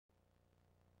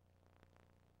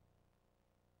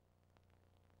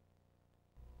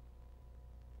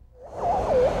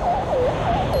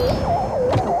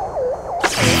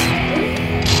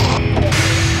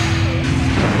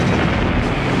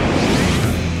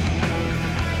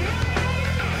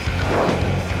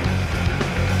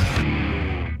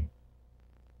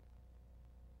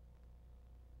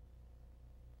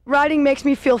Riding makes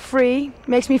me feel free,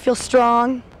 makes me feel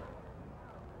strong,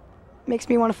 makes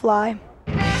me want to fly.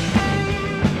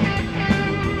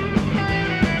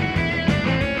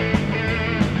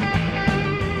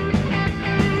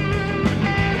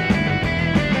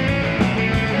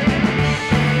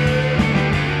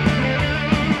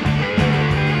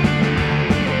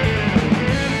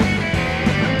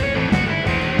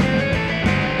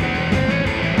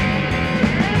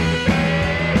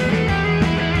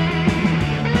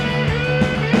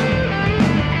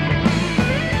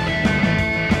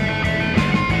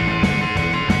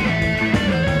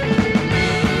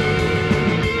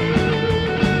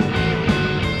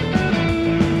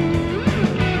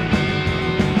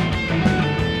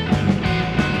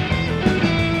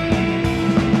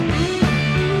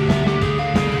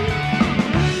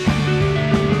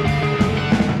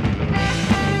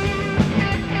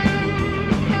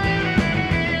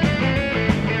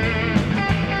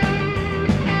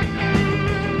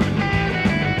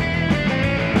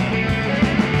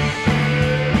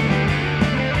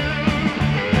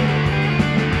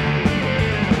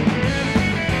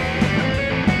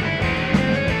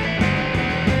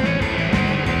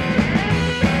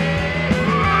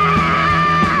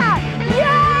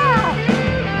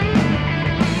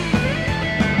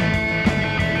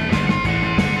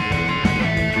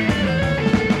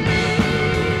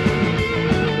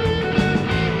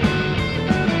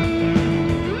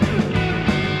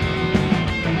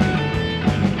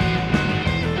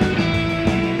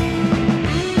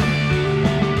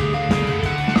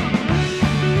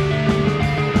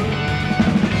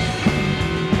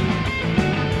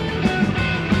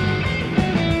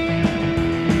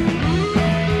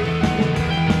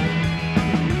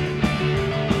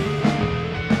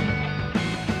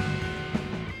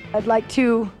 I'd like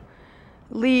to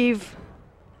leave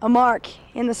a mark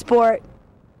in the sport,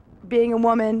 being a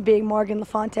woman, being Morgan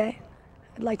LaFonte.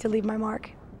 I'd like to leave my mark.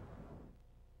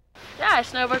 Yeah, I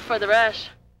snowboard for the rush.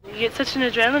 You get such an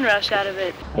adrenaline rush out of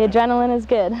it. The adrenaline is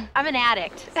good. I'm an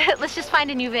addict. Let's just find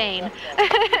a new vein.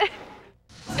 Happy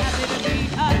to be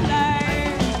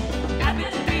alive. Happy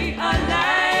to be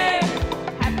alive.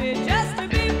 Happy just to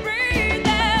be breathing.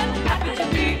 Happy to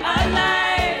be alive.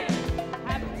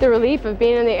 The relief of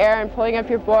being in the air and pulling up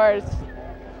your boards,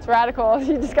 it's radical.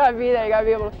 You just gotta be there, you gotta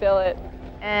be able to feel it.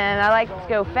 And I like to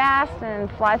go fast and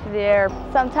fly through the air.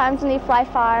 Sometimes when you fly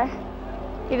far,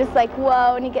 you're just like,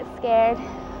 whoa, and you get scared.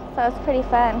 So it's pretty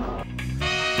fun.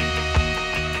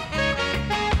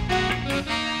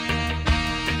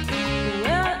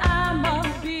 Well, I'm a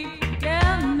big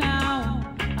girl now.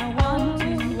 I want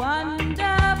to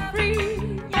wander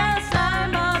free. Yes,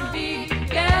 I'm a big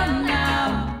girl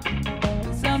now.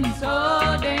 Something's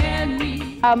holding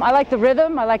me. I like the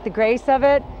rhythm, I like the grace of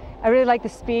it. I really like the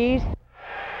speed.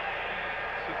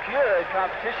 Good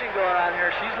competition going on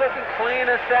here. She's looking clean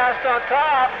and fast on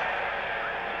top.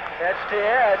 Edge to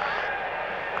edge.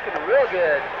 Looking real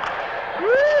good.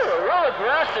 Woo, real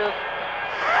aggressive.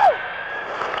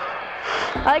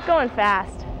 I like going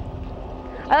fast.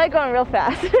 I like going real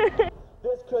fast.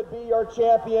 This could be your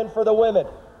champion for the women.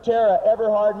 Tara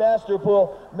Eberhard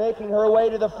Masterpool making her way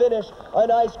to the finish. A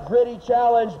nice gritty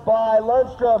challenge by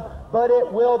Lundstrom, but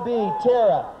it will be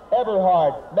Tara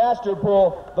Eberhard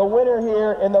Masterpool, the winner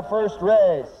here in the first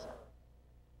race.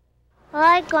 I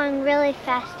like going really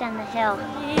fast down the hill.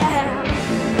 Yeah.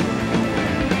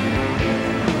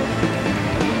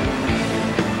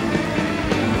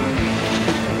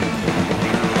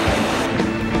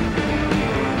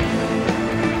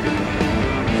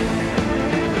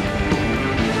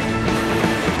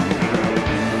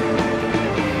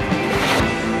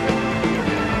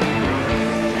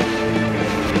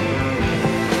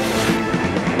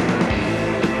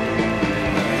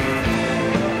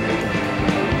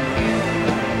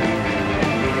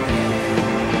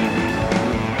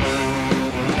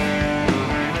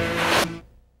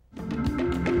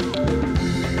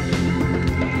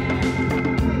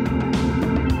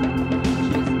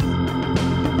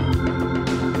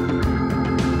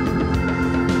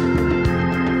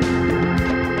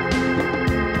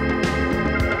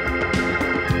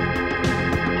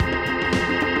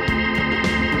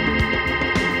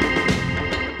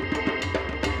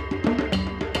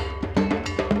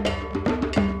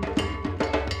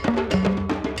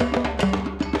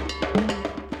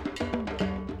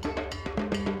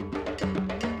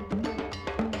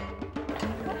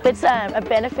 It's a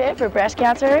benefit for breast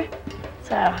cancer,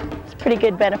 so it's a pretty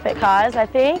good benefit cause, I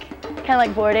think. Kind of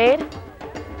like Board Aid.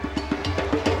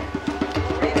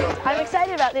 I'm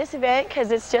excited about this event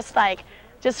because it's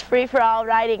just free-for-all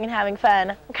riding and having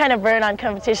fun. I'm kind of burned on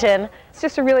competition. It's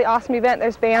just a really awesome event.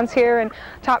 There's bands here and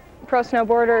top pro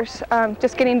snowboarders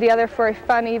just getting together for a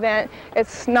fun event.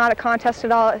 It's not a contest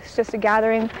at all, it's just a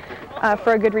gathering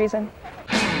for a good reason.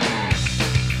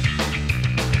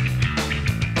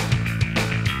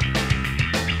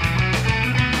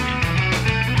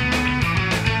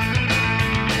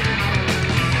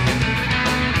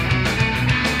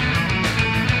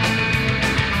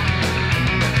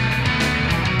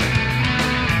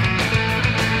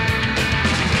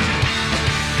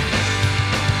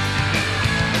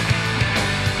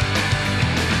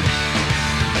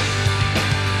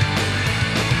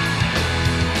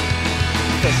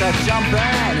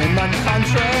 Jumping in the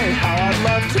country, how I'd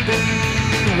love to be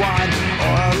one,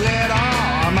 or a little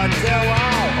armadillo,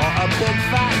 or a big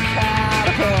fat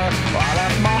caterpillar. I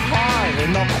left my heart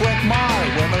in the quick mud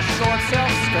with a short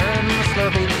silk skirt and a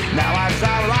Slurpee. Now I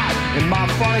drive a lot in my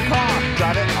funny car,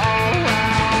 drive it all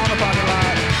around the parking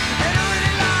lot. And I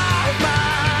really like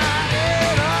my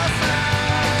innocence.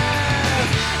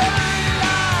 I really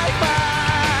like my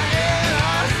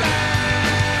innocence.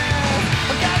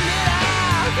 I'm getting it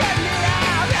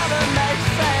out, never makes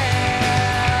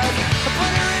sense. But I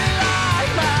really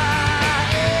like my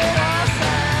innocence.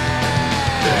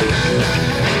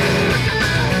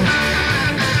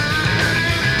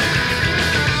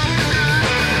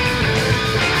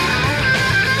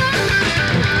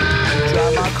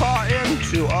 Drive my car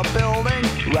into a building,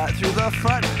 right through the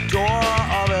front door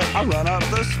of it. I run up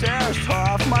the stairs, tore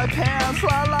off my pants,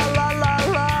 la la la la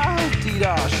la.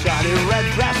 Dee-da, shiny red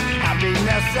dress,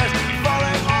 happiness is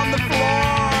falling on the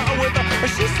floor with a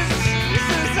she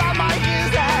says I might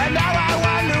use that. Now I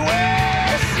wonder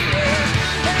where she is.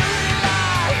 And I really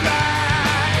like my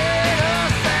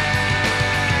innocence.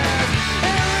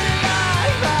 And I really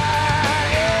like my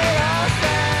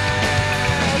innocence.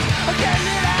 I'm getting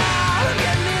it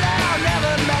out,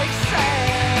 never makes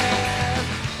sense.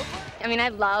 I mean, I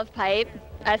love pipe.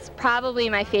 That's probably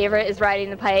my favorite, is riding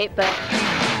the pipe, but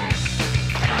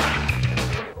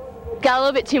got a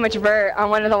little bit too much vert on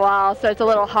one of the walls, so it's a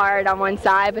little hard on one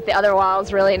side, but the other wall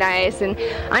is really nice, and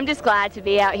I'm just glad to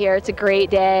be out here. It's a great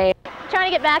day.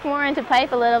 Trying to get back more into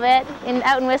pipe a little bit.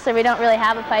 Out in Whistler, we don't really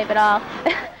have a pipe at all.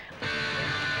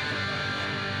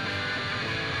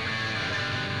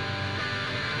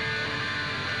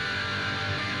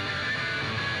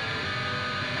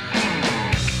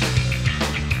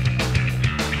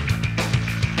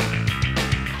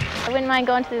 I wouldn't mind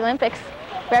going to the Olympics,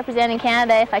 representing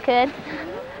Canada if I could.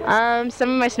 Some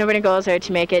of my snowboarding goals are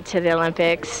to make it to the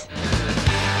Olympics.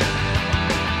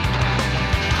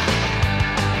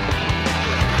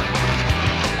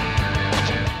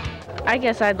 I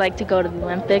guess I'd like to go to the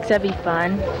Olympics. That'd be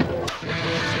fun.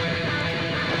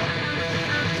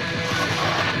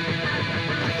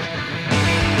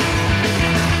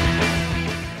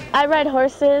 I ride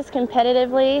horses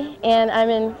competitively, and I'm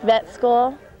in vet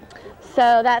school.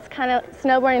 So that's kind of,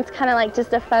 snowboarding's kind of like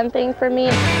just a fun thing for me.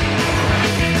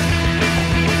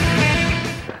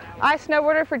 I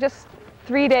snowboarded for just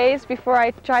 3 days before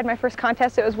I tried my first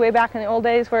contest. It was way back in the old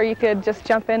days where you could just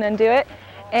jump in and do it.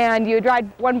 And you would ride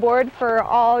one board for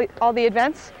all the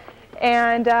events.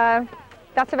 And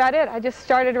that's about it. I just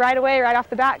started right away, right off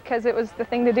the bat, because it was the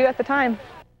thing to do at the time.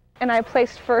 And I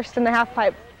placed first in the half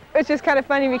pipe, which is kind of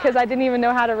funny because I didn't even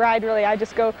know how to ride really. I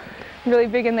just go really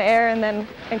big in the air and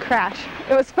crash.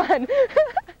 It was fun.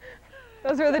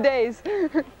 Those were the days.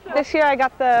 This year I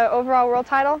got the overall world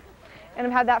title, and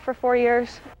I've had that for 4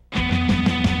 years.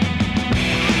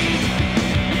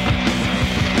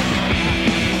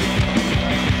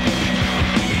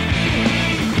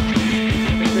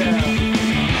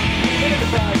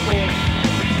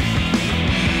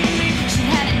 She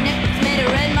had a neck that's made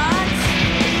of red moss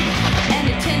and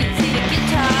a tendency to get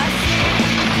tossed.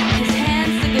 His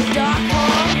hands like a dark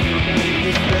hole,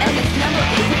 and his number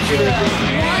is 0.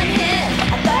 One hit,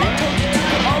 I thought I told you to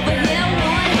come over here.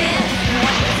 One hit, and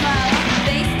wipe the smile off your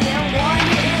face. Still one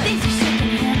hit.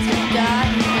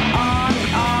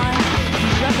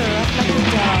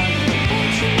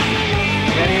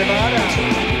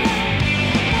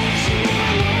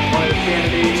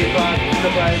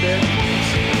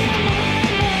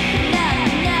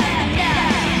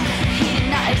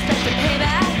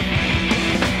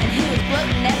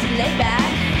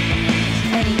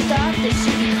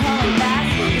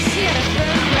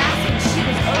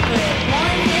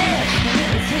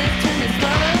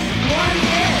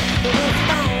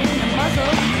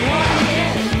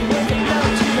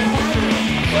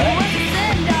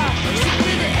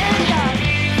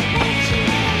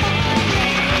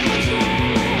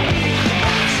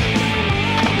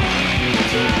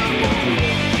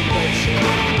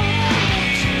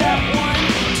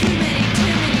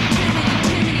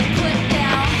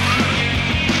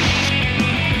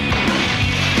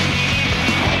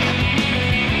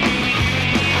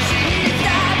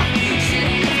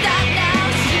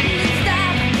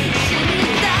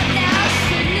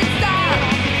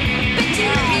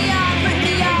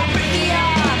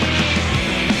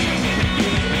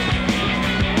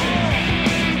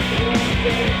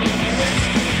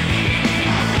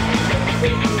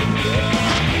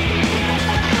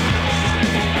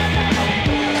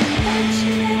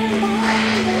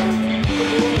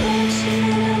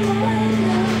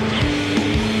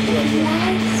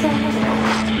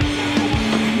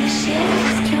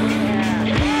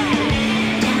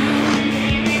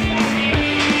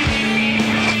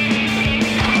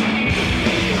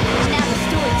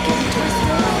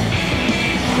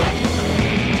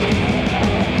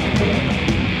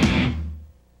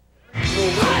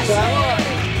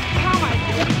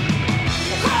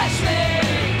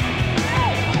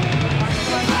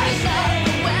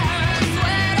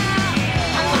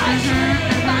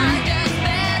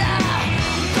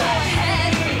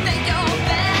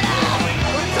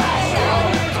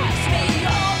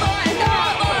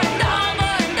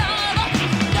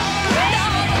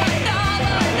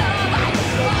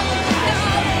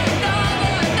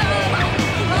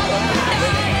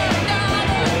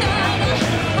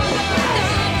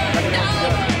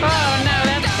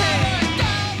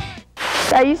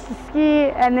 I used to ski,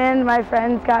 and then my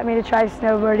friends got me to try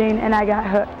snowboarding, and I got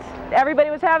hooked. Everybody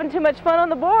was having too much fun on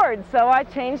the board, so I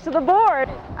changed to the board.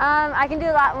 I can do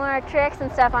a lot more tricks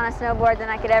and stuff on a snowboard than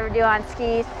I could ever do on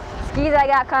skis. Skis, I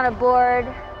got kind of bored,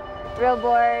 real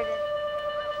bored.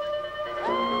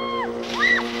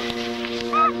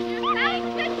 Nice,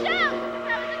 good jump!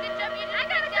 That was a good jump. I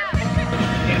gotta go.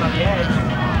 Stand on the edge.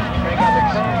 Crank out the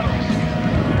curve.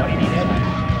 What do you need, Ed?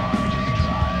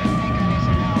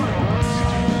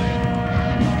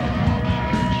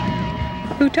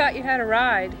 Who taught you how to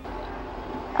ride?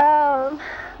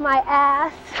 My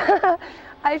ass.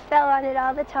 I fell on it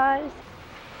all the time.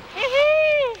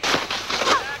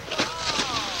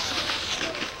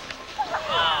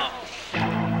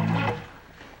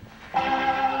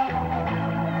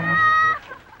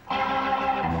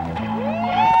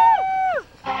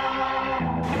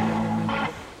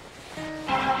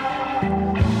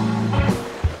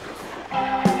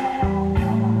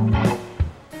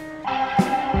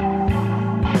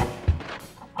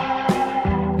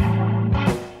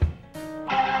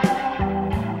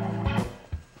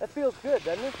 Feels good,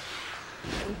 doesn't it?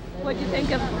 What'd you think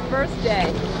of the first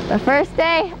day? The first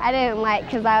day, I didn't like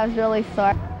because I was really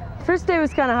sore. First day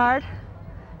was kind of hard.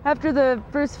 After the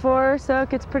first 4 or so, it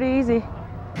gets pretty easy.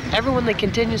 Everyone that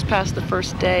continues past the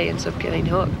first day ends up getting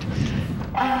hooked.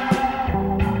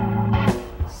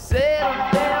 Settle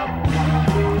down.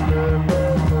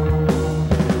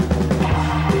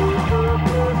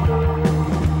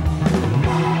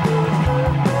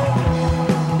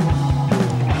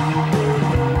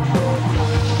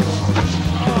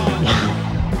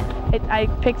 I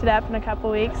picked it up in a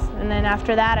couple weeks, and then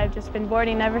after that, I've just been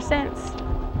boarding ever since.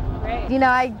 Great. You know,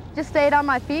 I just stayed on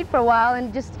my feet for a while,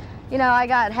 and just, you know, I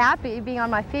got happy being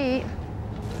on my feet,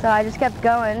 so I just kept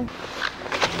going.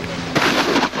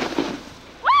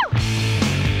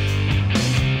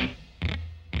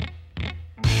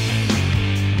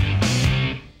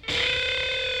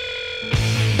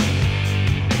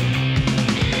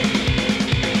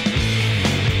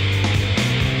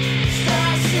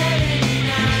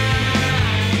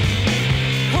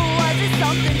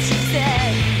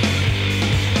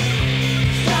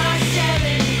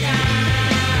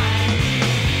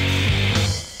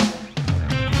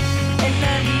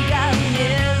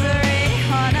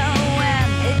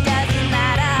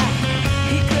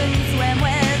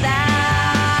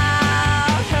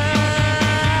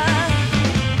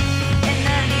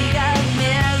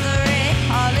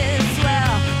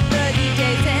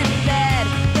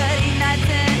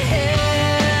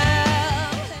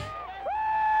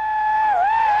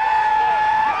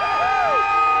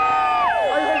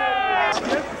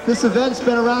 This event's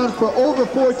been around for over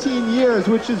 14 years,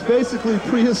 which is basically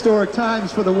prehistoric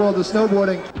times for the world of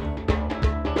snowboarding.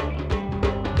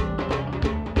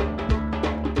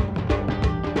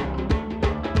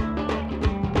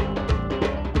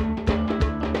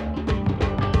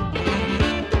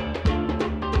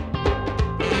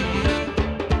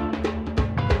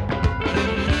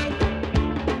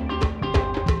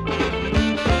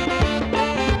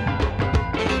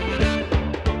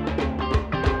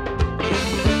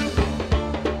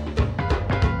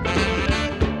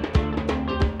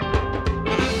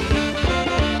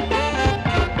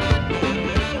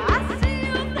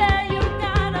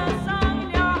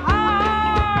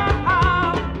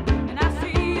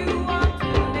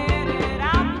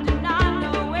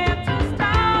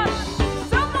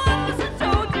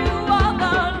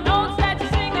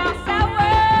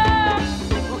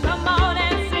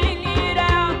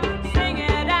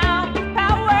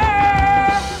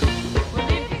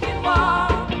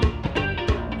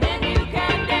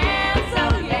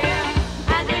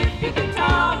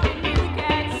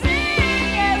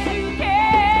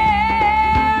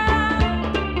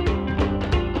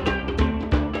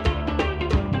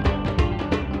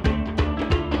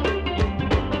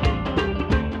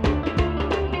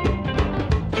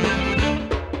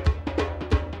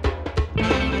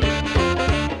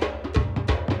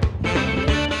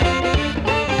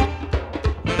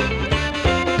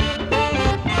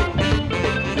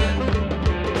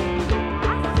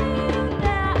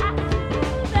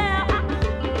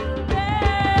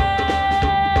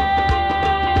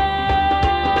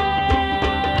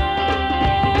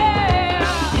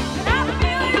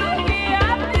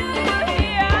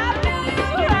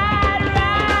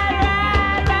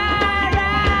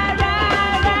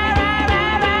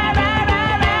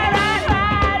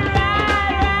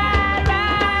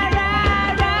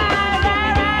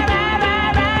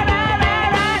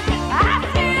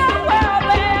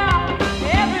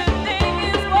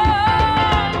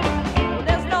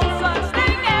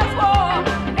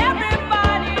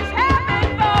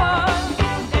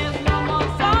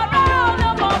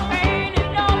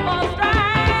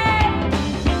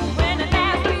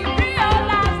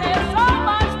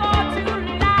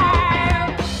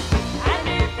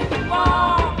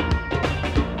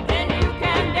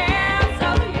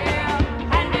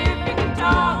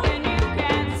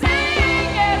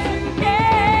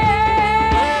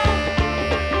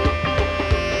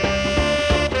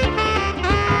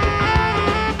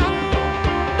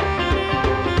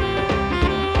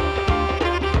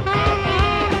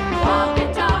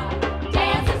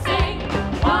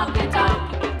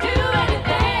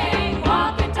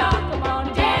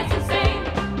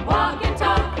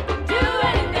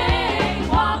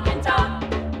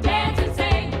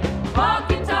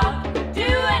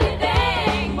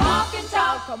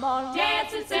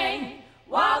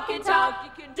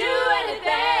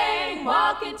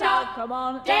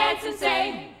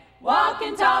 walk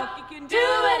and talk, you can do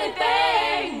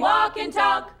anything. Walk and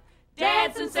talk,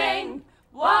 dance and sing.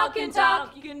 Walk and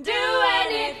talk, you can do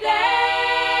anything.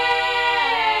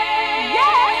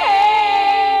 Yeah!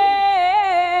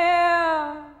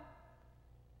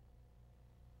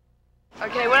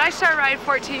 Okay, when I started riding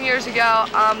 14 years ago,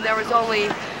 there was only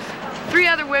 3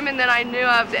 other women that I knew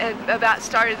of that had about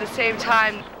started at the same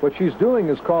time. What she's doing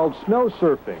is called snow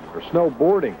surfing or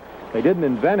snowboarding. They didn't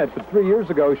invent it, but 3 years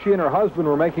ago, she and her husband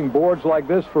were making boards like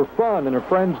this for fun in a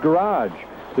friend's garage.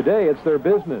 Today, it's their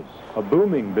business, a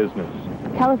booming business.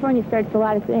 California starts a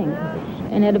lot of things,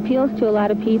 and it appeals to a lot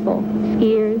of people.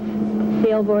 Skiers,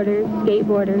 sailboarders,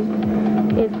 skateboarders.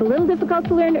 It's a little difficult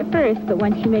to learn at first, but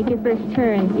once you make your first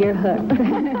turn, you're hooked.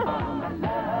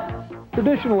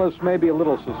 Traditionalists may be a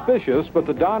little suspicious, but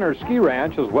the Donner Ski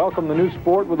Ranch has welcomed the new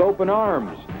sport with open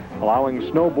arms, allowing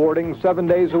snowboarding 7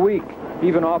 days a week,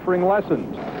 even offering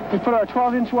lessons. We put our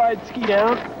 12-inch wide ski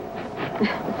down,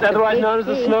 otherwise known as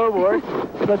a snowboard.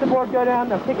 Let the board go down,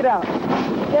 now kick it out.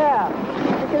 Yeah,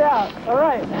 kick it out. All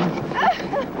right.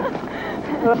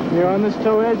 You're on this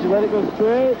toe edge, you let it go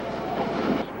straight.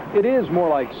 It is more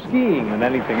like skiing than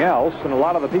anything else, and a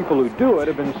lot of the people who do it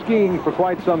have been skiing for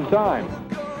quite some time.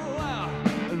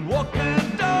 Walk the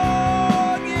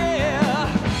dog, yeah.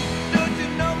 Don't you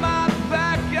know my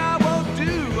back I won't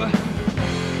do?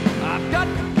 I've got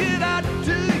to get out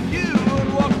to you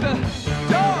and walk the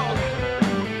dog.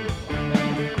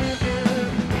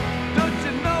 Don't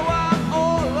you know I'm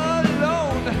all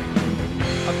alone?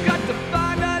 I've got to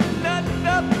find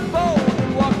another bone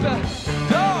and walk the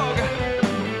dog.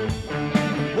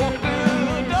 Walk the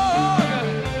dog.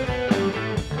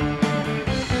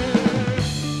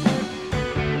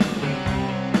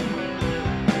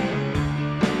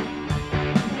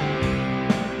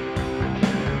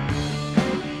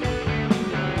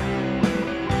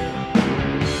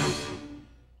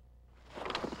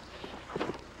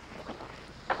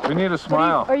 We need a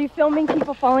smile. Are you filming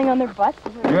people falling on their butts?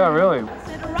 Yeah, really.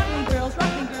 Rockin' girls,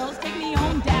 take me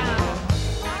on down.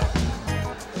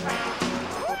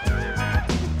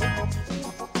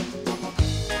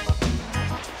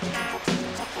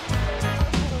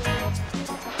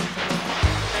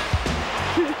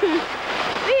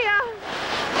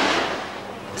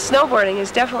 Snowboarding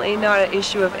is definitely not an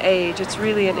issue of age. It's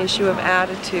really an issue of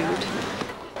attitude.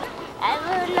 I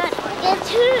will not get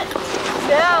hurt.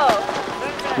 No.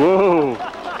 Whoa.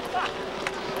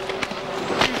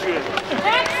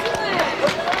 Excellent!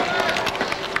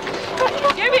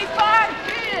 Give me 5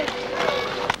 minutes!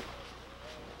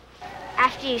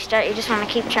 After you start, you just want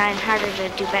to keep trying harder to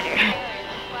do better.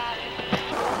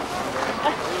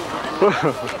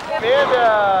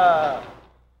 Amanda!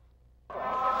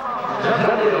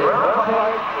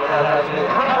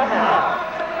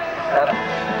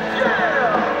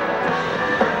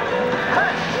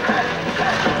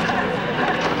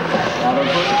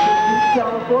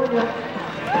 California.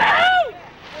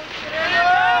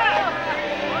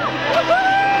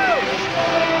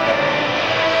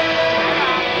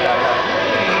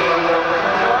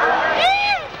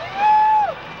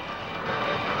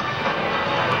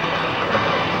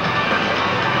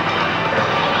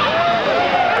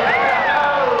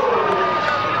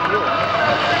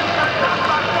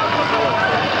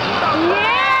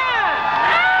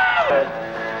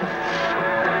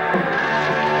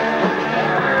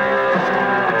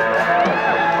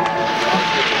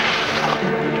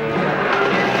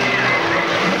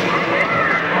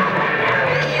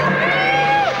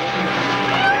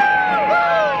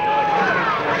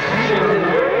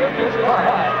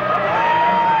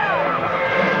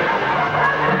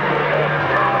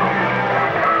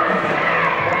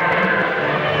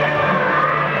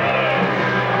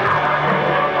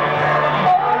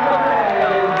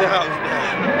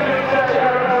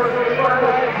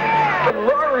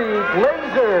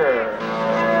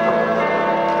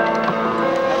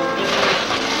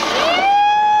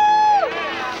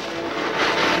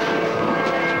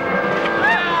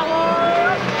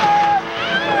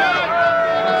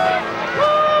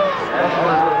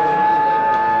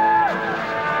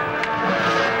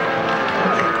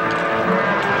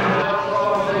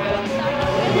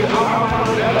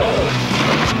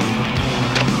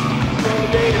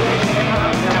 Dakides.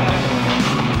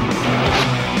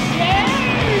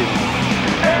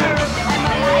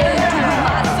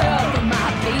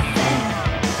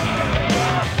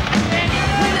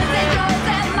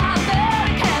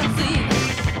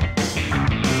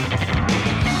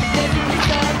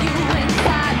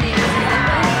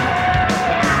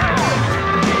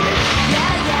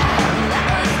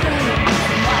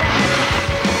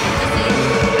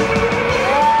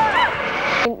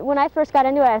 first got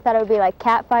into it, I thought it would be like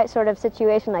cat fight sort of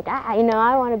situation, like, you know,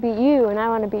 I want to beat you and I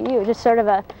want to beat you. Just sort of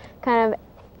a kind of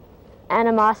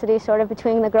animosity sort of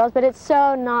between the girls, but it's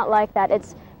so not like that.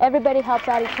 It's everybody helps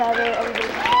out each other.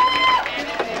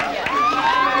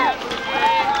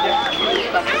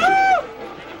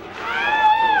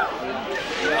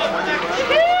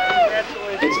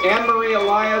 It's Anne-Marie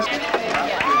Elias.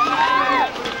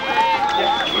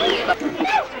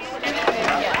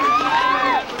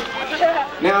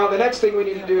 Now, the next thing we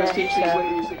need to do is teach these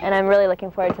ladies. And I'm really looking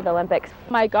forward to the Olympics.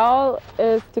 My goal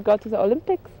is to go to the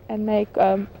Olympics and make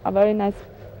a very nice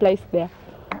place there.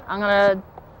 I'm going to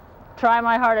try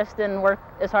my hardest and work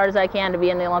as hard as I can to be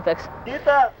in the Olympics.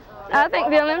 I think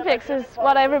the Olympics is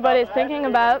what everybody's thinking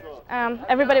about.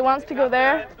 Everybody wants to go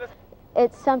there.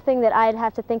 It's something that I'd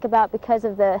have to think about because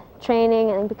of the training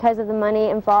and because of the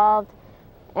money involved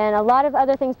and a lot of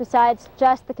other things besides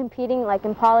just the competing, like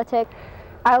in politics.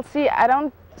 I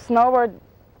don't snowboard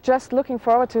just looking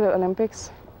forward to the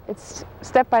Olympics. It's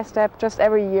step by step, just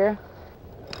every year.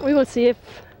 We will see if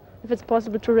it's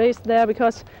possible to race there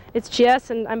because it's GS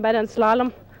and I'm better in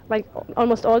slalom, like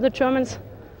almost all the Germans.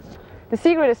 The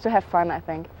secret is to have fun, I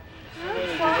think.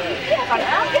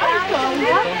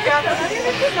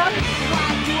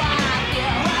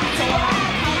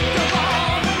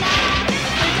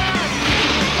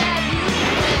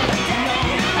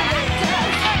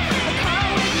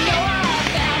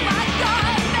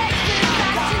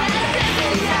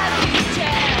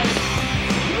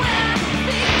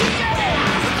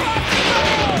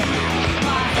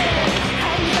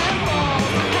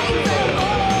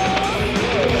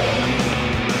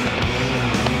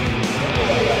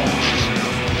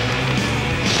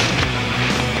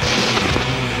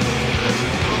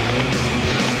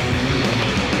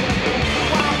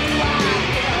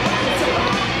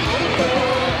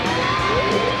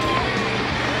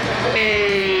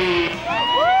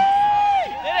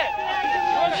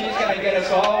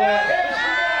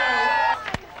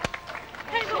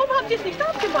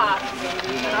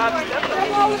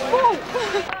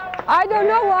 I don't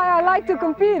know why I like to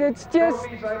compete. It's just,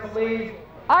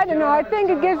 I don't know, I think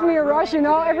it gives me a rush, you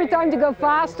know, every time to go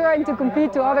faster and to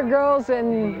compete to other girls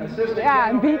and, yeah,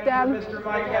 and beat them.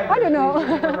 I don't know.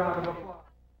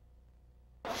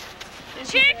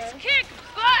 Chicks kick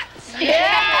butts!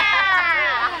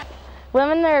 Yeah!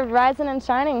 Women are rising and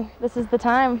shining. This is the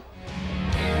time.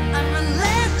 I'm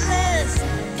relentless,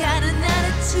 got an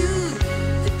attitude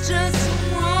that just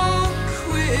won't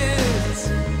quit.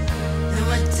 No,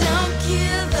 I don't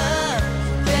give up,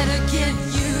 better get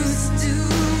used to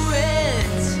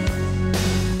it.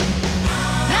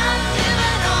 Not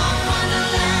living on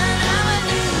Wonderland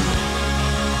Avenue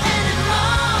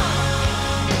anymore.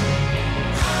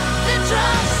 The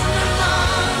drops no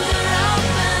longer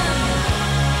open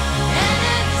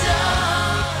any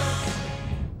doors.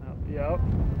 Yep.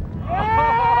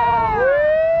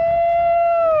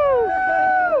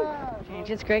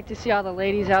 It's great to see all the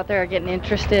ladies out there getting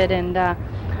interested, and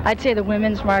I'd say the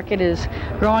women's market is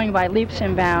growing by leaps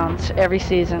and bounds every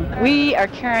season. We are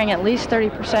carrying at least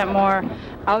 30% more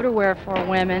outerwear for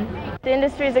women. The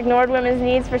industry's ignored women's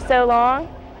needs for so long,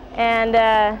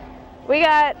 and we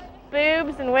got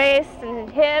boobs and waists and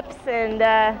hips, and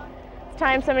it's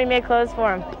time somebody made clothes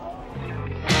for them.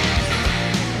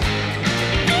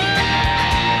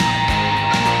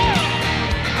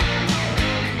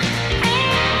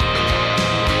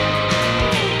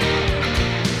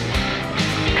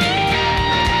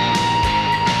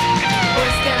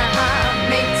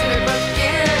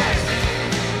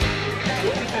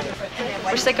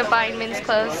 We're sick of buying men's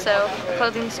clothes, so a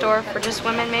clothing store for just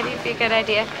women maybe would be a good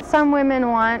idea. Some women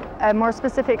want a more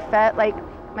specific fit, like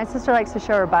my sister likes to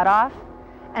show her butt off,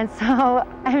 and so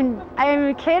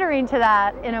I'm catering to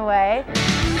that in a way.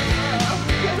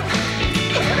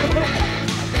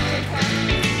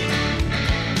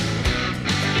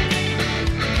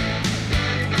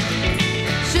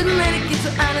 Shouldn't let it get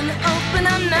so out in the open.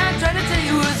 I'm not trying to tell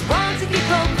you what's wrong, to keep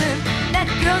hoping. That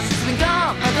girl, she's been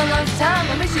gone for a long time.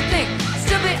 What makes you think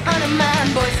still be on her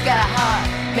mind? Boy's got a heart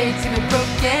made to be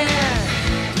broken.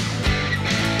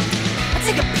 I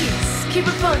take a piece, keep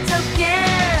it for a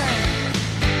token.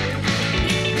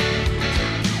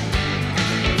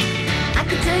 I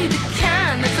can tell you the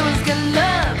kind that's always got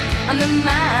love on the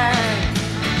mind.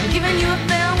 I'm giving you a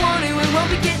fair warning, we won't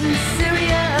be getting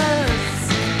serious.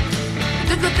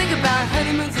 Don't go think about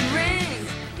honeymoons and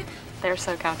rings. They're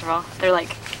so comfortable. They're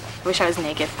like, I wish I was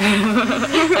naked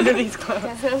under these clothes.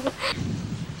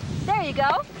 There you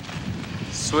go.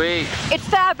 Sweet. It's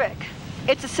fabric.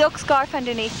 It's a silk scarf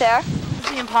underneath there.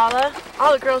 The Impala.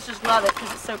 All the girls just love it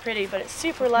because it's so pretty, but it's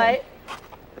super light.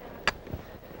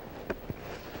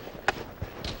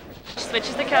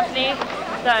 switches the company,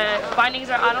 the bindings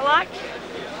are auto-lock,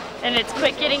 and it's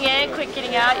quick getting in, quick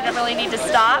getting out. You don't really need to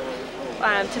stop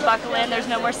to buckle in. There's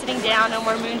no more sitting down, no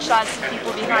more moonshots to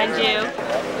people behind you.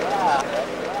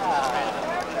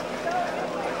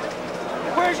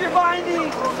 Where's your binding?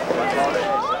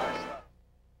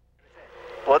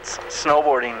 What's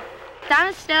snowboarding? It's on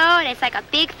the snow and it's like a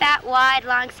big, fat, wide,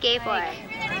 long skateboard.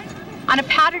 On a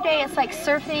powder day, it's like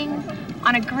surfing.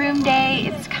 On a groom day,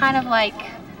 it's kind of like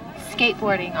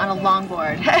skateboarding on a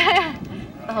longboard.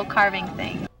 The whole carving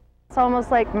thing. It's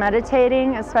almost like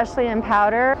meditating, especially in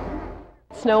powder.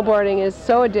 Snowboarding is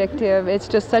so addictive. It's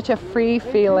just such a free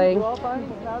feeling.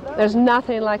 There's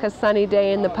nothing like a sunny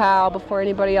day in the POW before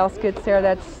anybody else gets there.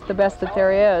 That's the best that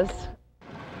there is.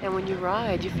 And when you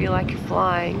ride, you feel like you're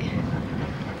flying,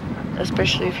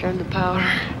 especially if you're in the powder.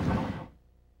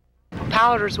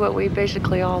 Powder is what we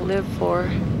basically all live for.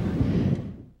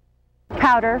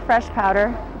 Powder, fresh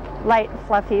powder, light,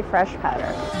 fluffy, fresh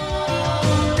powder.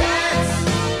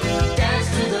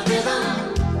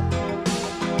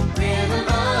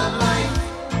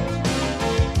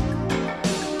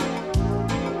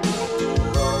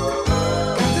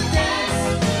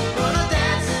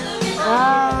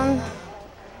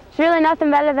 It's really nothing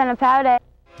better than a POW day.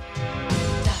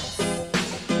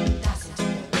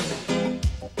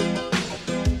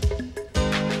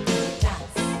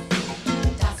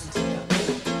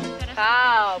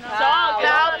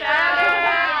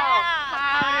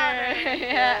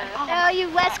 Oh, you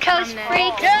West Coast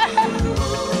freaks.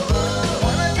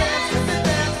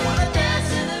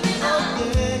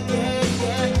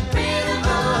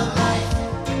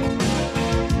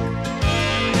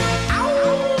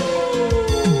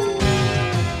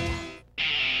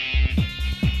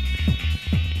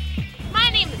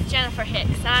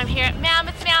 Hicks, and I'm here at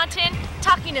Mammoth Mountain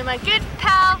talking to my good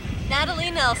pal,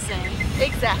 Natalie Nelson.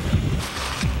 Exactly.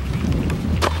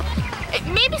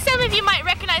 Maybe some of you might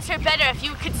recognize her better if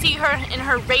you could see her in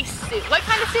her race suit. What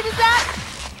kind of suit is that?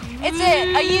 It's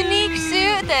a unique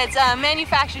suit that's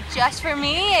manufactured just for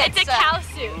me. It's a cow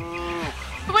suit.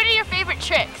 What are your favorite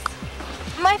tricks?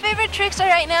 My favorite tricks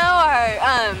right now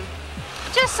are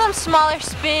just some smaller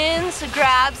spins,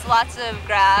 grabs, lots of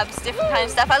grabs, different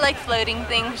kinds of stuff. I like floating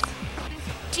things.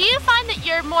 Do you find that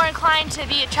you're more inclined to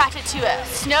be attracted to a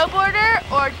snowboarder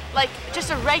or like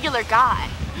just a regular guy?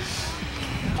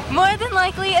 More than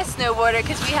likely a snowboarder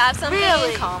because we have something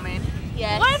in common.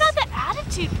 Yes. What about the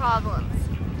attitude problems?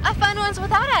 I find ones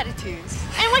without attitudes.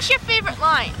 And what's your favorite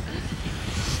line?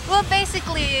 Well,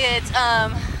 basically it's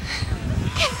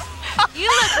You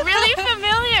look really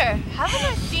familiar. Haven't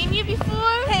I seen you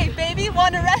before? Hey baby,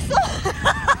 wanna wrestle?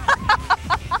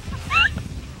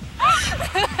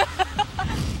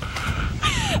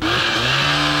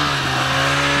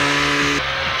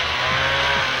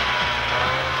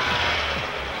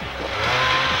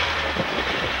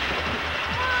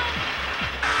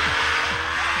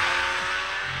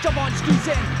 Jump on skis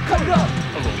and cut it up.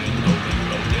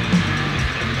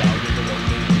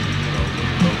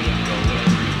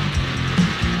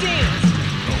 Dance.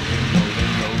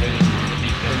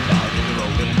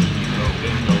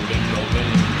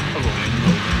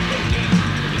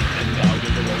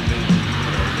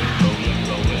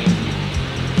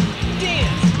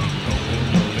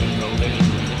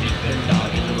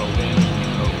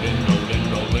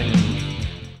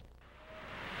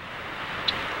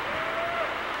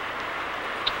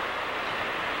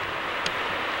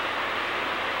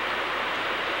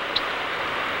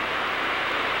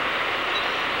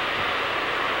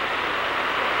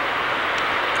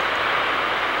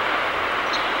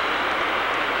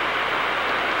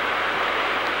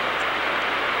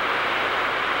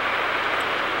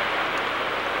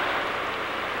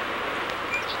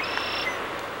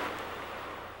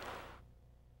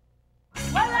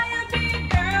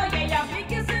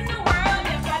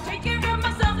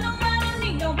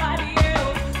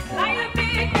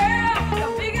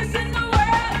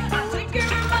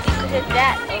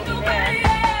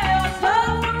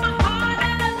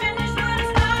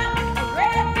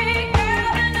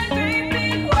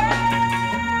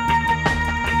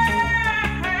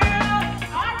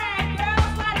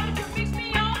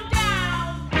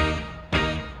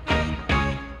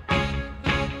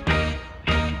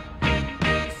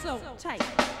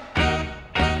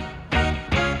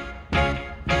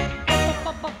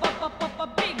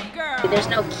 There's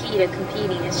no key to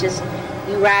competing. It's just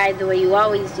you ride the way you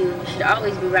always do. You should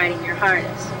always be riding your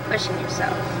hardest, pushing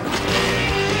yourself.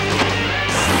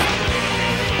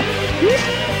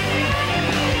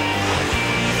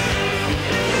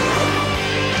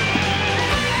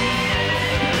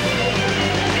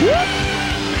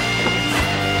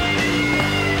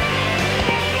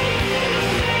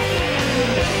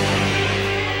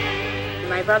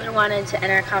 brother wanted to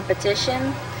enter a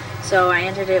competition, so I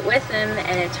entered it with him,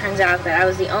 and it turns out that I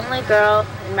was the only girl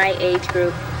in my age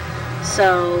group.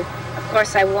 So, of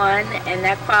course, I won, and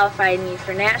that qualified me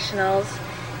for nationals.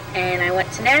 And I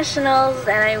went to nationals,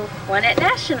 and I won at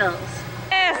nationals.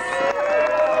 Yes!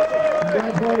 She's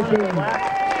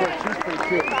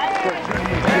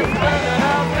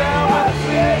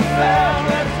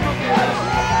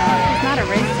not a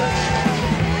racist.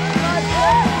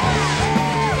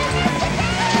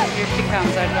 Here she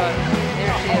comes, I thought.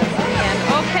 There she is. And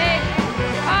okay.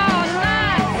 Oh,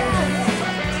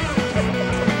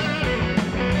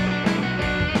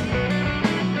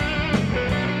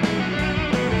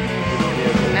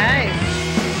 nice.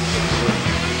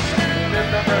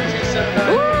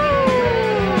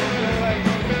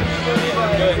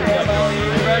 Good.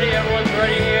 Amalie, ready? Everyone's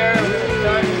ready here. We're going to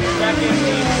start the second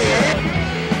team here.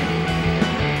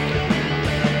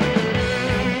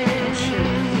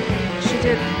 She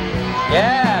did.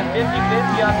 Yeah,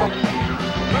 50-50 on the...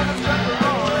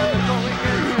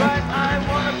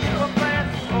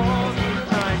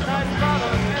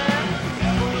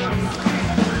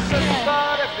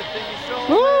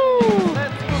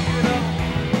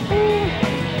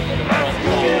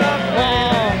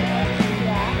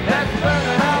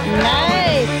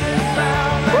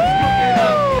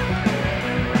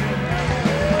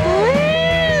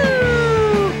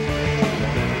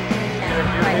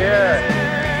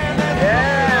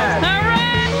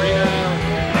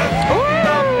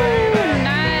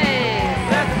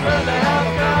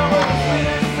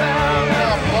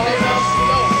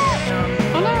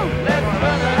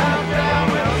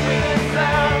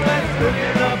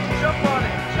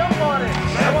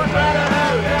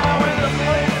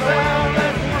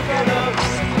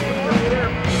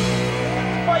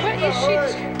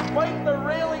 Fight the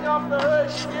railing off the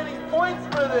hood. She's getting points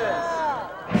for this.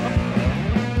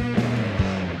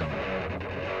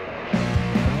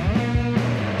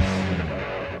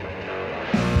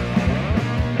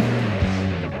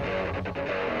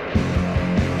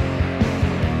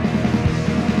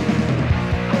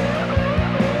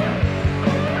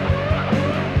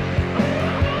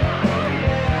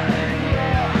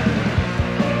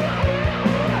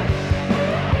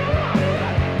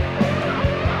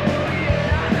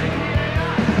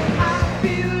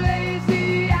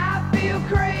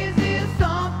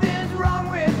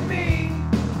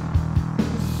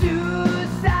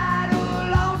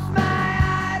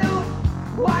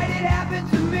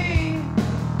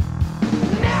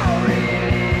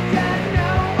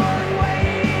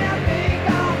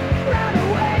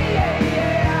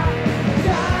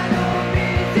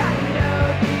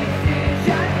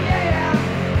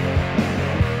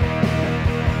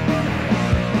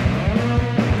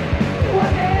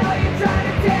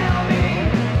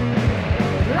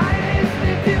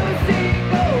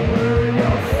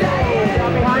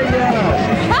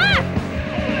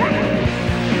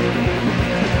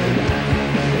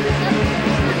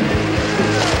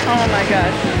 Oh my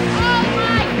gosh. Oh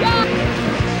my God!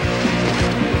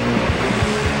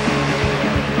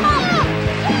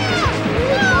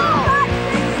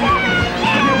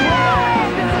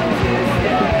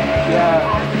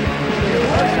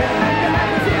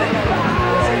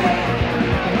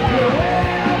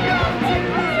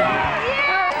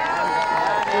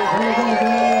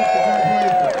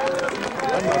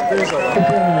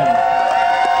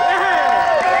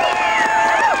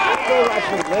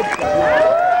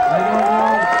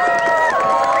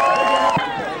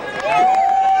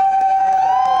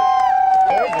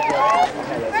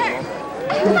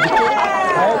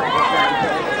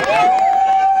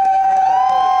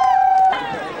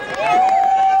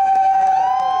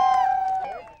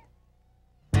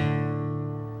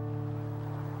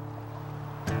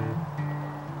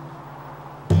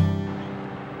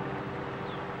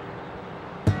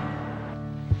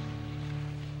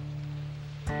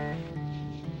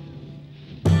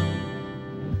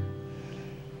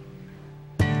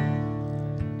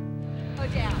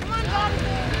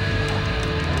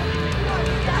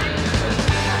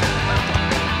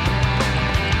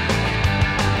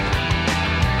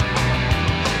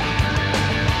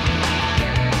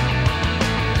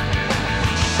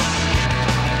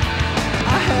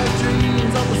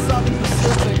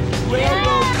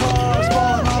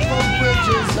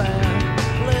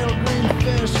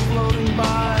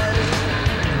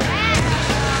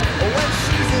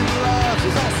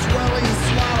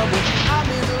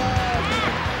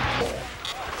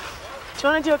 Do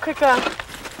you want to do a quick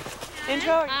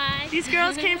intro? Hi. These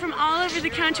girls came from all over the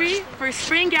country for a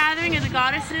spring gathering of the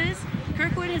goddesses.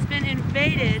 Kirkwood has been in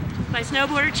invaded by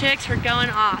snowboarder chicks who are going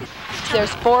off.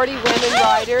 There's 40 women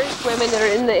riders, women that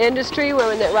are in the industry,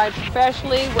 women that ride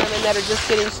professionally, women that are just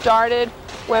getting started,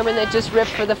 women that just rip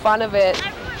for the fun of it.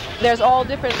 There's all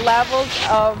different levels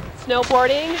of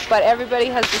snowboarding, but everybody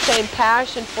has the same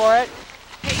passion for it.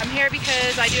 I'm here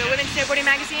because I do a women's snowboarding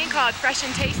magazine called Fresh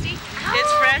and Tasty.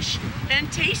 It's fresh and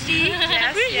tasty.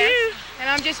 Yes, yes. And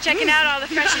I'm just checking out all the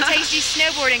fresh and tasty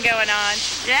snowboarding going on.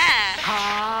 Yeah.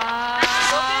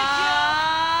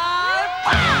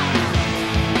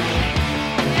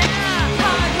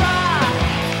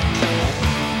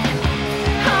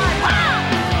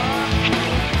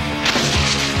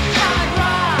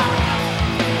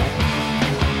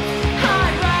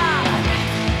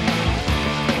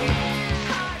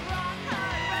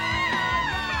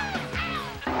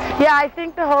 Yeah, I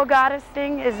think the whole goddess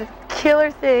thing is a killer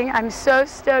thing. I'm so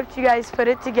stoked you guys put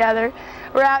it together.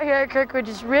 We're out here at Kirkwood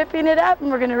just ripping it up,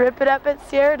 and we're gonna rip it up at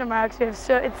Sierra tomorrow because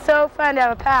it's so fun to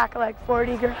have a pack of like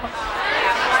 40 girls.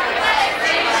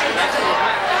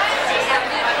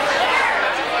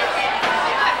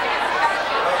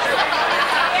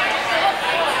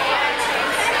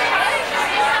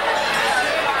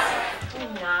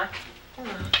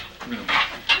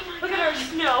 Look at our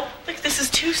snow. Look, this is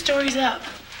 2 stories up.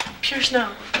 Pure snow.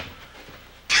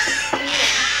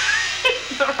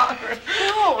 The wrong room.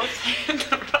 No.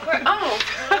 The wrong room. Oh,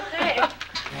 okay.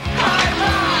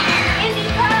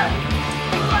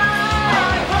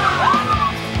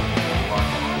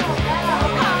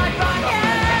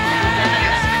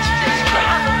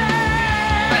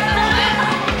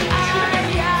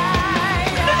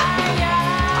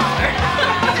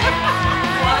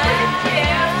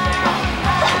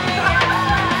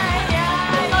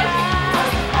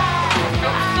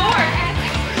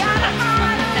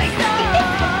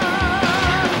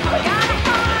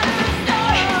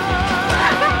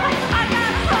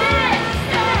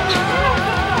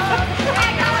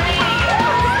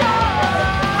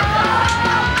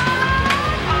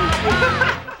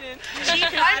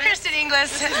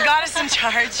 Goddess in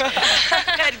charge.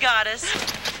 Head goddess.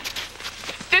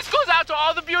 This goes out to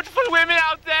all the beautiful women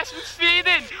out there in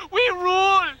Sweden. We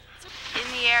rule.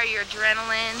 In the air, your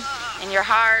adrenaline and your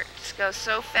heart just goes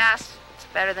so fast. It's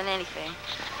better than anything.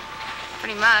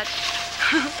 Pretty much.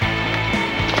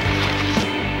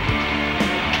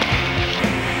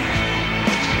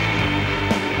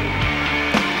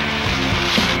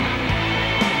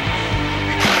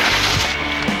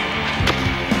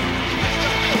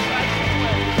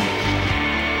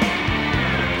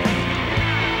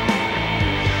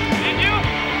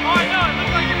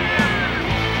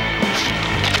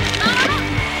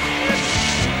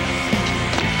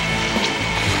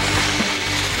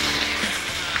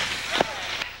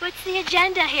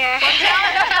 Agenda here. Well,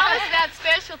 tell us that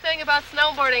special thing about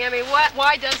snowboarding. I mean,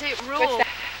 why does it rule?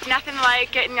 Nothing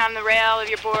like getting on the rail of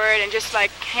your board and just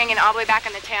like hanging all the way back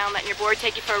on the tail, letting your board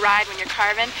take you for a ride when you're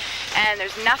carving. And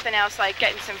there's nothing else like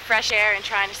getting some fresh air and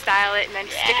trying to style it and then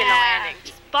sticking the landing.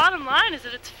 Bottom line is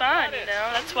that it's fun, you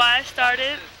know. That's why I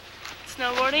started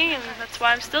snowboarding, and that's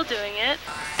why I'm still doing it.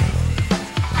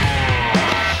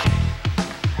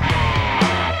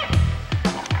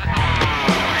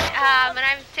 And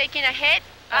I'm taking a hit.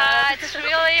 It's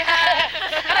really high.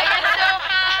 I get so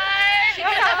high. Can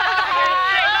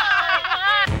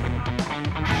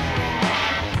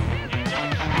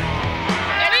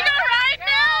we go right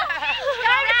now?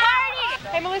 Time to party.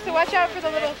 Hey, Melissa, watch out for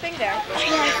the little thing there.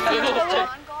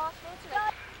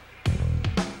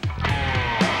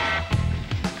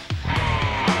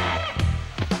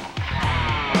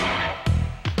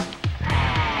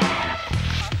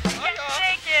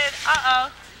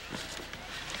 Uh-oh.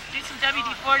 Do some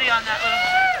WD-40 on that little...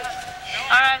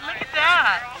 All right, look at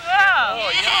that. Wow.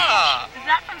 Oh, yeah. Is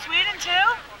that from Sweden, too?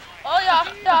 Oh,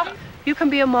 yeah. You can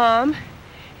be a mom,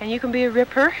 and you can be a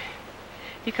ripper.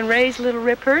 You can raise little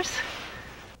rippers.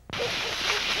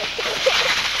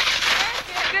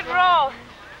 Good roll.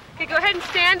 Okay, go ahead and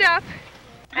stand up.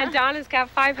 And Donna's got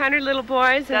 500 little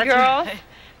boys and girls. Right.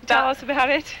 Tell us about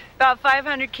it. About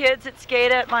 500 kids that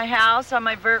skate at my house on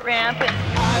my vert ramp. And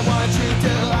I want you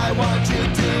to, I want you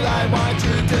to, I want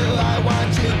you to, I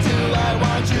want you to, I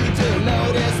want you to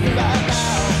notice me right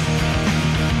now.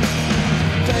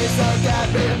 Please look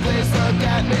at me, please look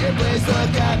at me, please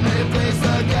look at me, please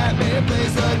look at me,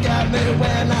 please look at me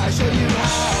when I show you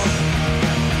how.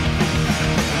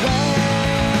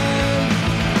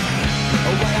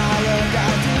 When I look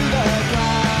out to the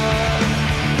clouds,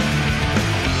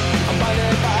 I'm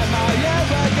blinded by my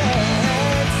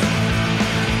arrogance.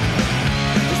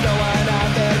 There's no one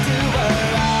out there to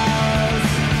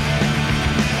arouse.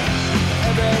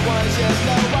 Everyone's just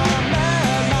know I'm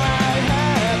in my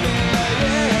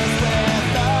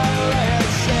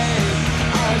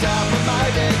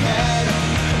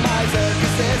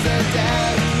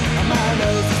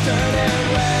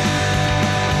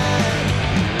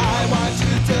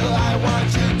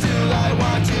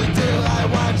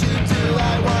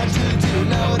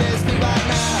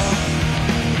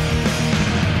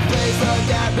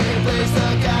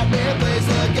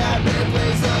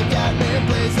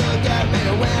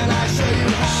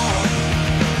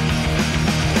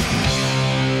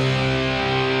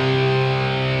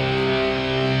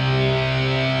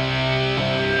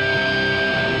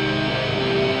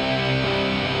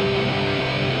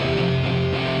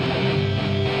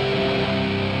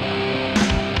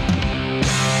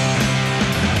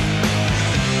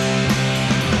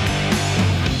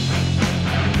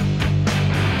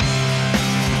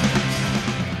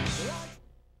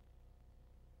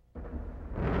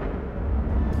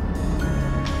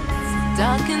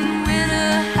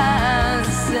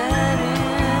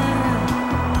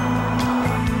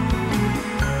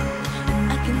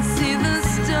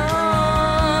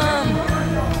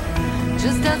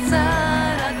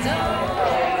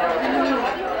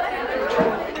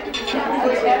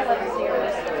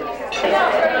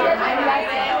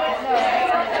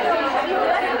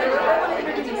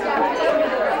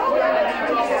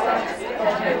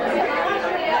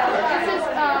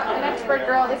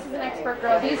Girl, this is an expert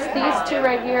girl. These two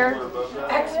right here,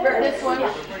 expert. This one.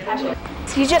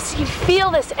 So you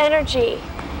feel this energy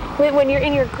when you're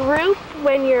in your group,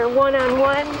 when you're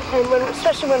one-on-one, and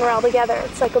especially when we're all together.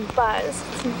 It's like a buzz.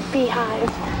 It's a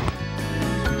beehive.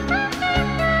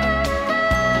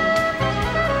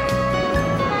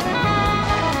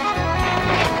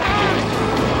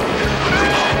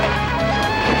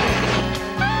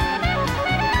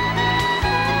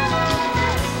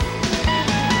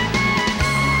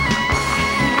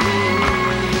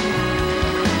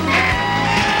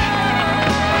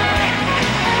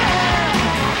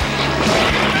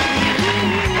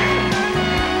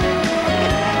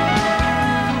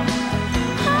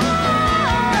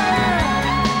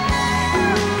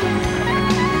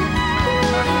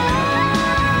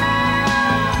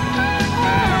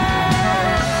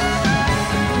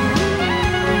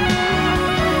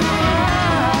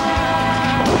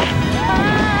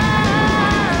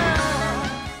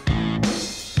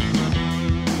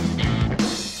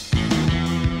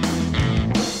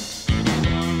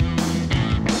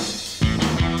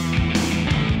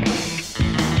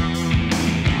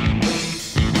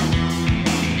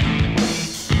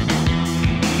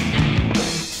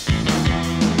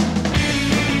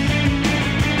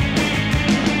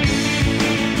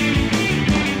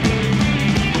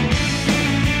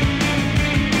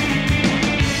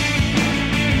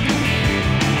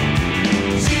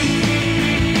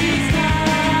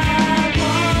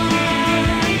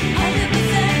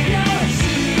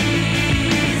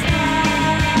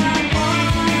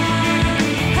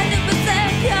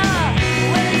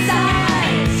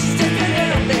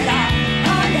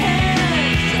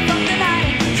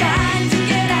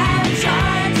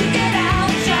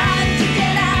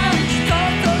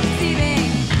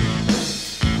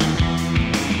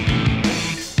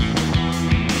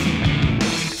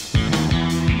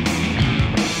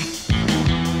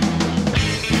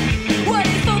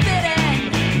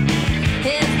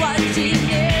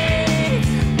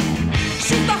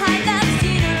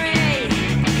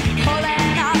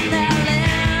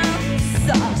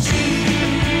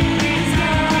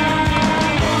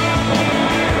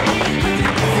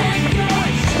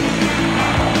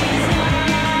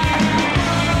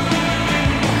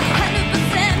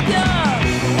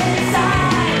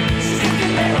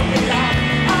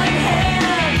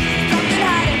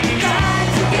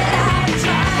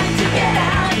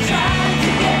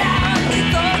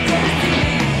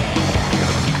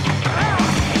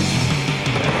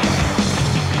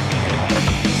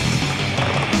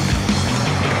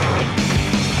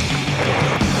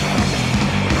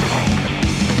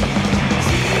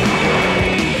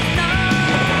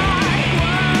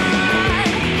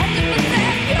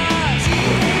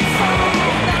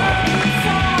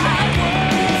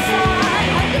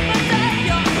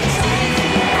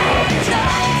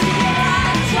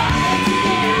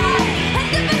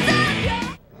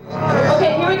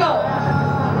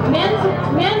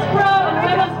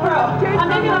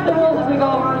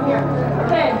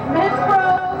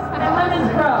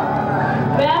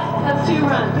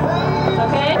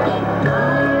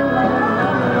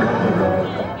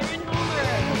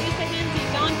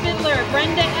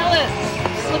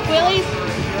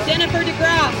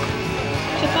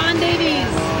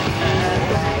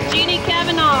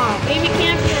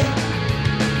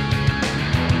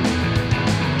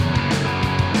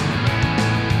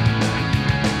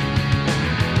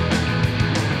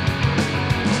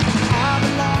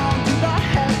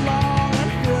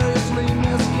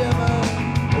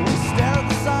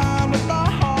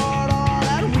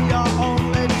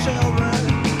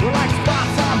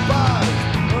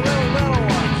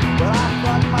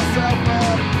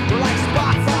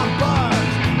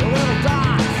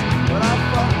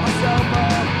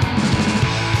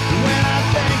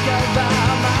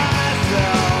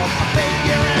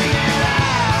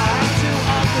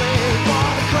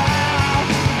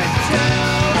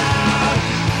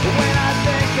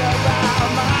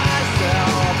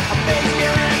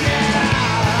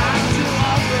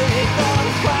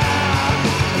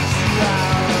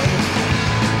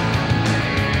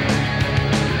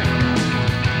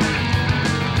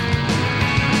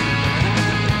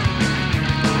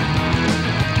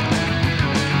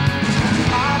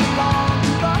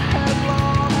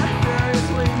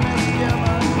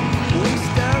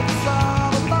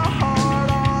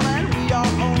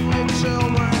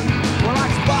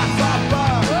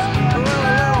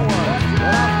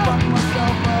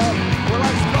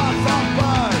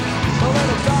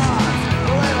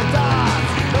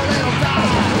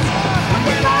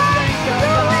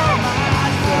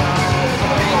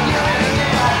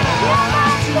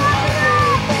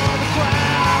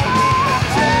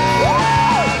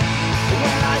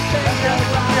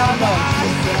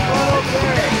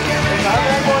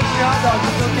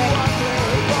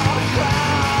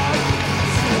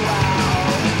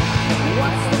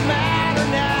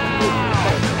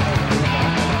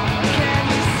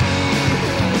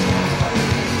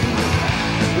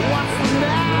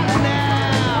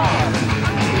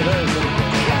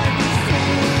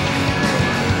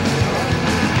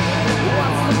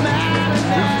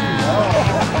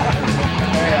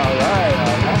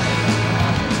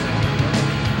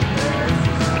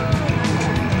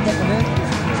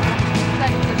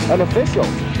 Unofficial.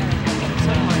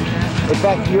 In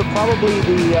fact, you're probably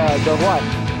the what?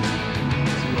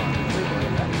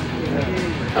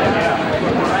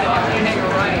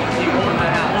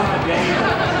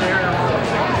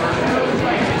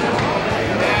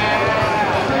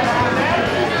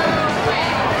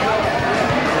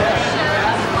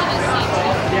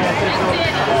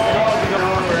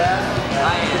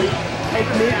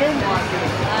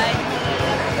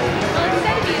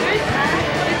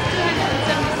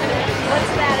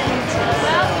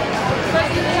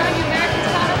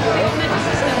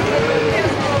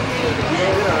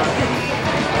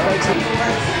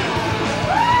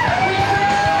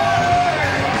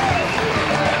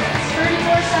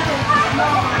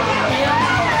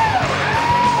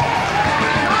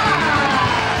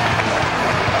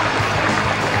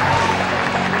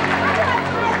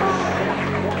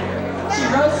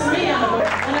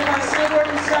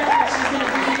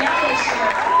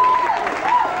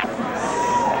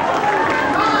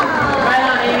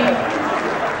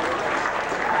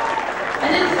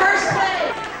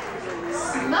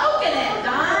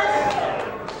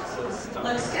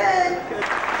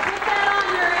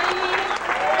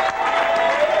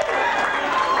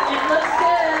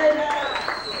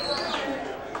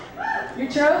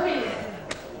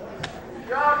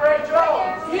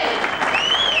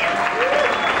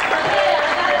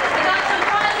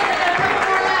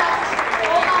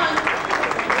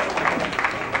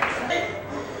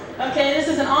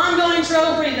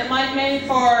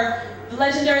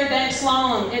 Legendary bank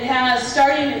slalom. It has,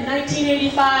 starting in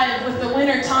 1985 with the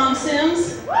winner Tom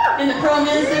Sims in the pro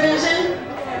men's division,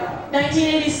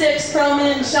 1986 pro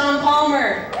men Sean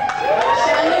Palmer,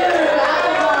 Shannon,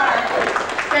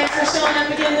 thanks for showing up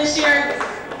again this year,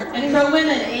 and pro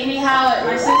women Amy Howat,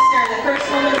 my sister, the first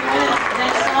woman to win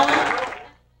bank slalom.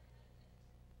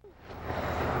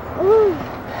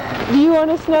 Do you want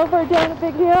to snowboard down a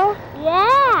big hill?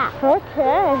 Yeah.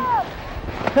 Okay.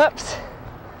 Oops.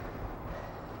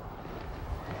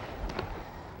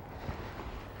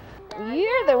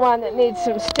 You're the one that needs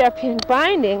some step-in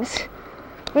bindings.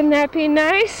 Wouldn't that be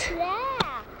nice?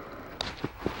 Yeah.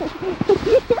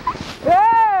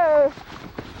 Whoa!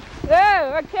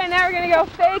 Whoa! Okay, now we're gonna go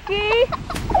fakie.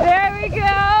 There we go.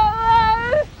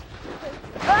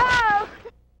 Oh!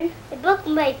 I broke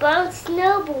my bone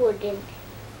snowboarding.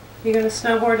 You gonna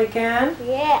snowboard again?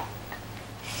 Yeah.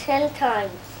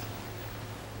 Sometimes.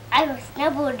 I was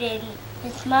snowboarding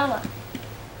with Mama.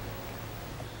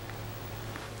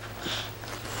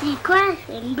 She crashed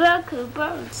and broke her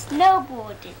bone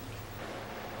snowboarding.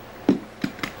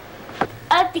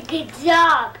 That's a good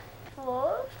job.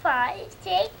 4, 5,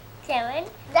 6, 7.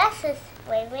 That's a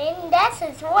swimming. That's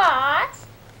a what?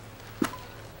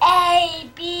 A,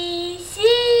 B, C,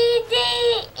 D,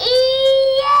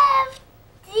 E, F,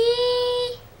 G.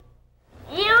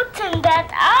 You turn that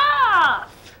off.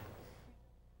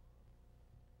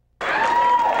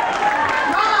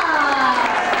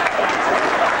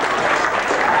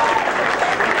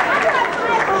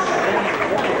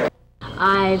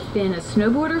 I've been a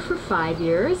snowboarder for 5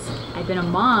 years, I've been a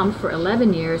mom for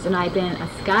 11 years, and I've been a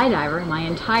skydiver my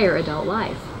entire adult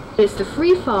life. It's the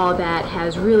free fall that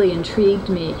has really intrigued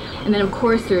me. And then of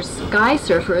course there's sky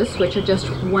surfers, which are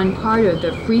just one part of the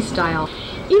freestyle.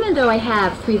 Even though I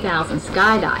have 3,000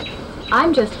 skydive,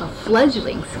 I'm just a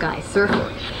fledgling sky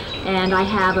surfer. And I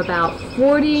have about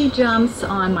 40 jumps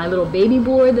on my little baby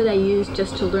board that I use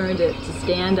just to learn to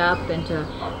stand up and to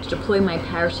deploy my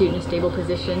parachute in a stable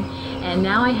position. And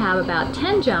now I have about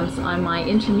 10 jumps on my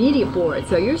intermediate board.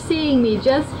 So you're seeing me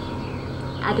just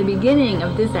at the beginning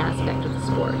of this aspect of the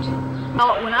sport.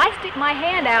 Well, when I stick my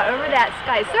hand out over that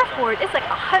sky surfboard, it's like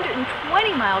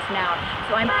 120 miles an hour.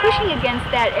 So I'm pushing against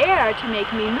that air to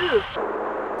make me move.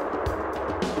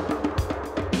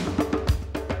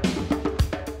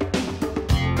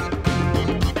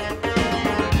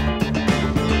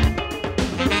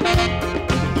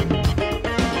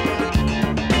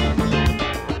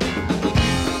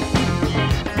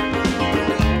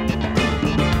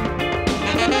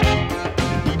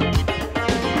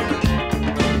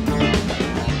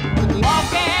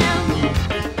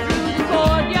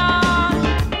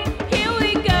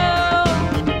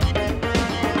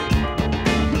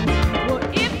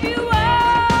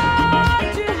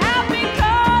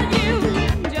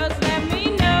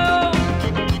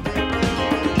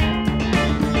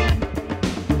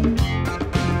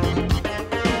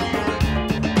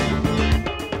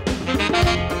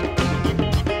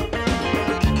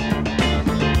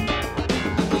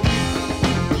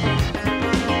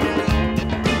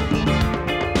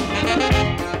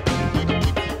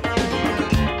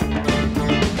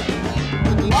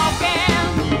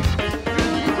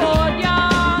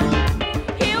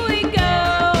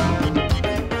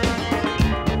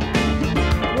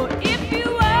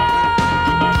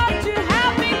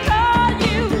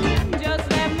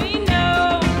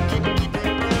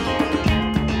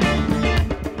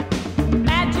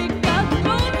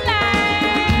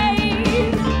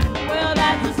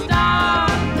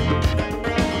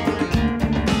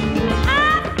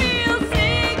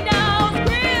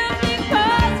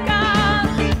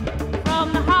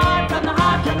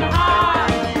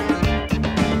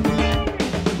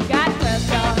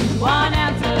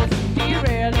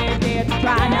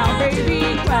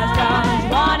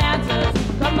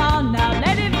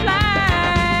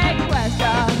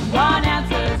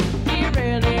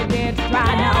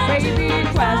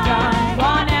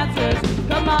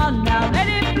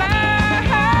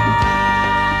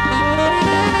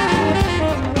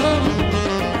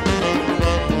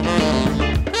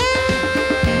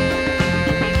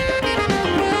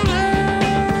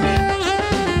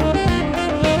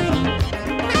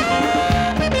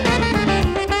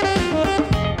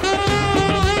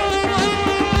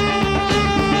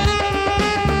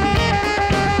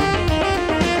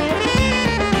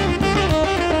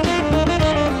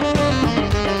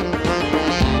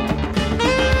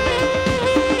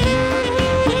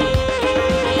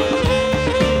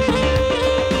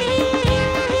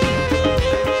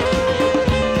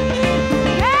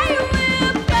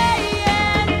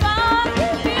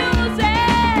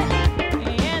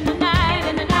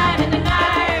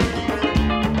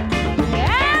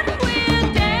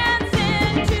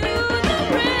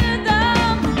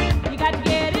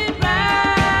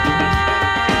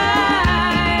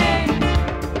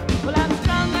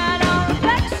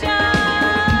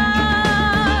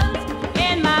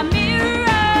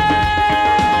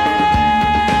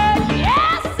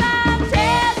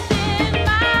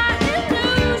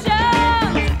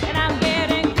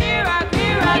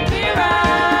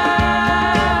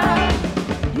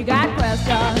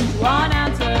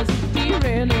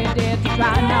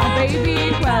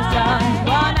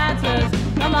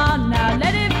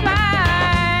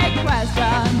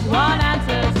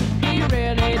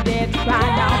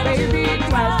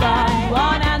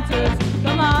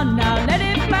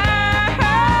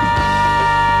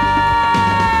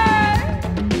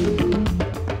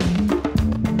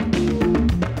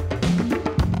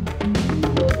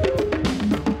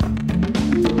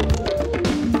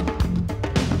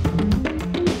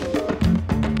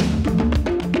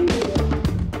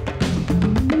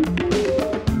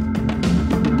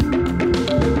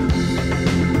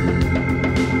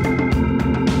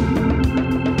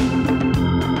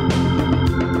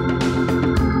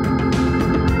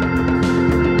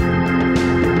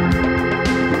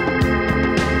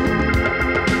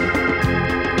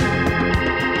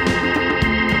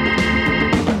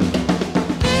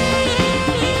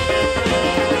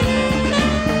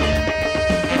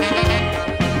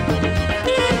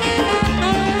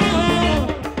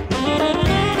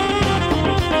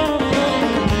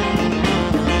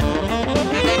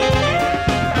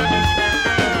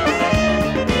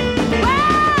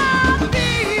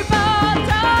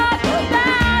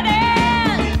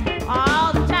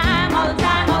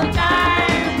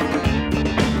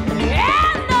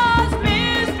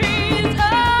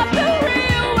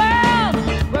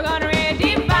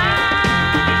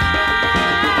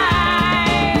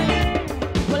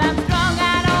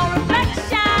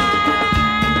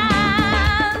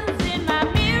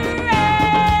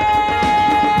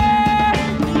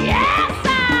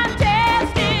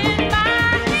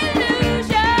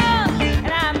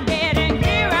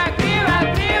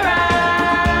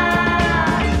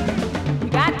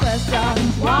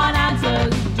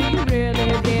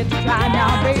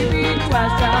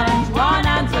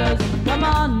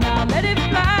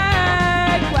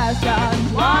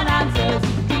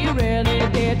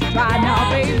 Right now,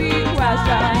 baby,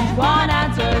 questions, want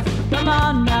answers. Come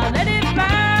on now, let it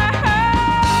burn.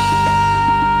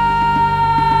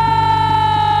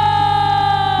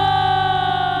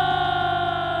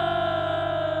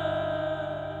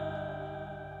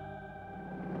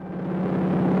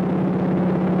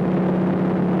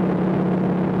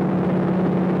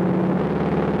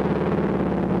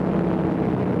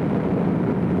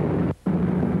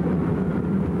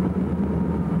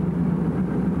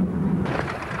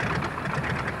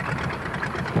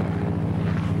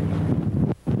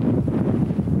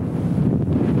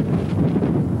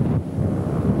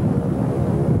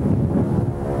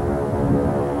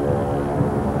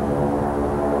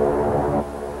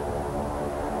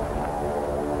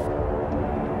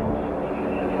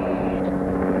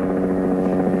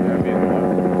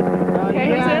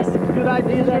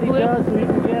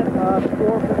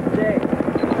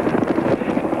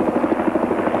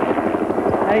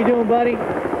 How you doing, buddy?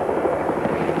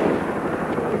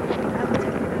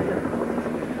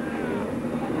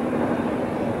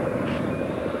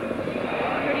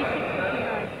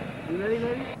 You ready,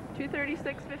 lady?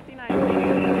 236.59.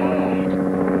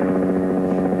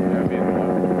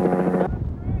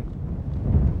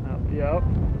 Yep.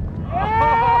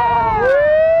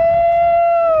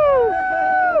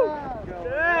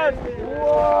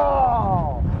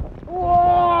 Whoa!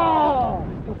 Whoa!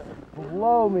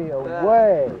 Blow me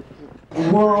away.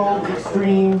 World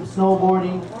Extreme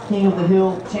Snowboarding King of the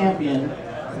Hill champion.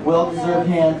 Well-deserved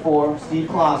hand for Steve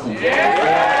Clausen.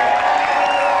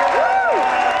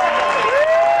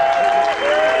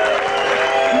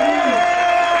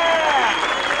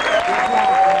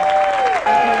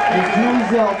 And Julie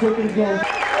Zell took it again.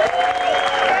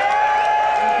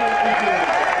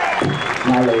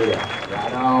 My lady.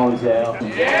 Right on, Zell.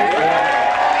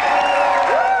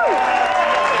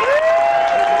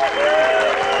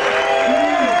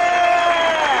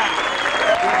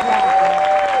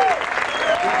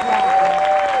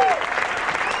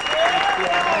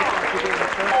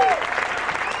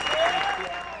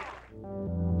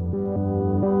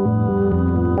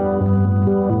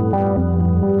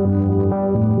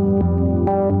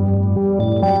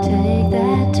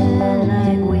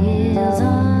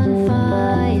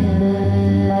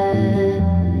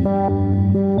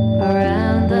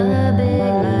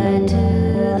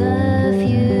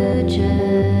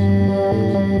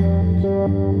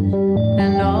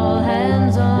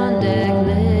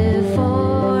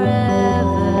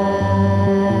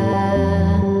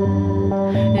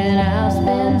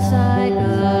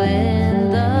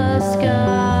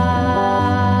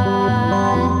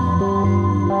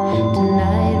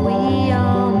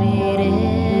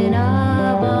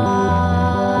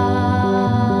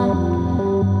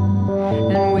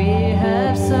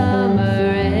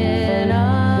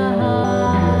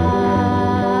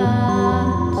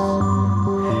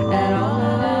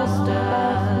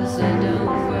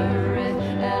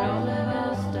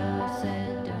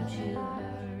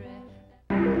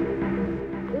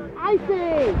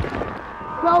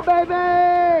 Go,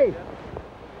 baby!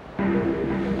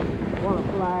 Wanna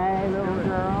fly, little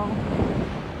girl?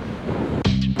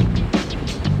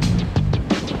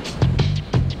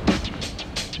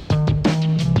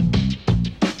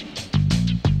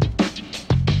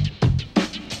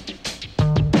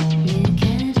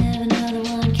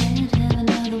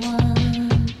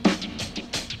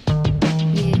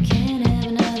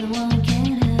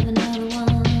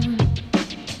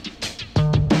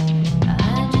 I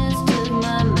just took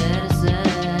my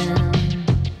medicine.